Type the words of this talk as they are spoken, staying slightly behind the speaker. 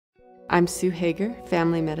I'm Sue Hagar,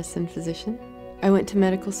 family medicine physician. I went to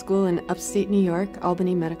medical school in upstate New York,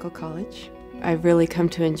 Albany Medical College. I've really come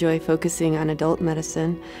to enjoy focusing on adult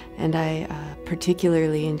medicine, and I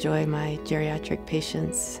particularly enjoy my geriatric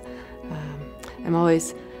patients. I'm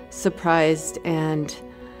always surprised and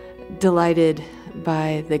delighted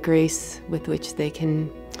by the grace with which they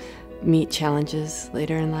can meet challenges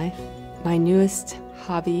later in life. My newest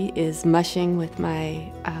hobby is mushing with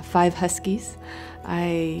my 5 huskies.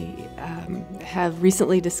 I have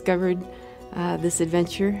recently discovered this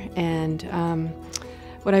adventure, and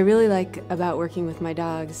what I really like about working with my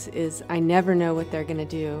dogs is I never know what they're going to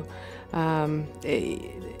do.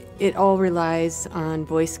 It all relies on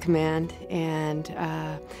voice command, and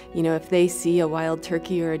you know, if they see a wild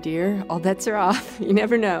turkey or a deer, all bets are off. You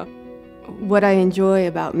never know. What I enjoy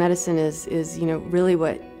about medicine is you know, really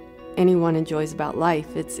what anyone enjoys about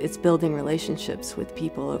life. It's building relationships with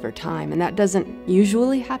people over time, and that doesn't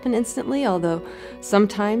usually happen instantly, although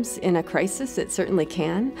sometimes in a crisis it certainly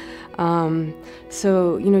can.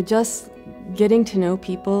 So you know, just getting to know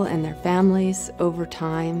people and their families over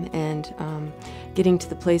time, and getting to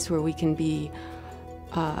the place where we can be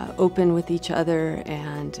open with each other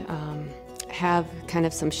and have kind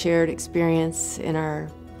of some shared experience in our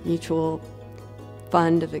mutual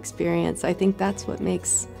fund of experience. I think that's what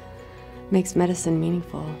makes medicine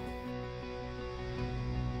meaningful.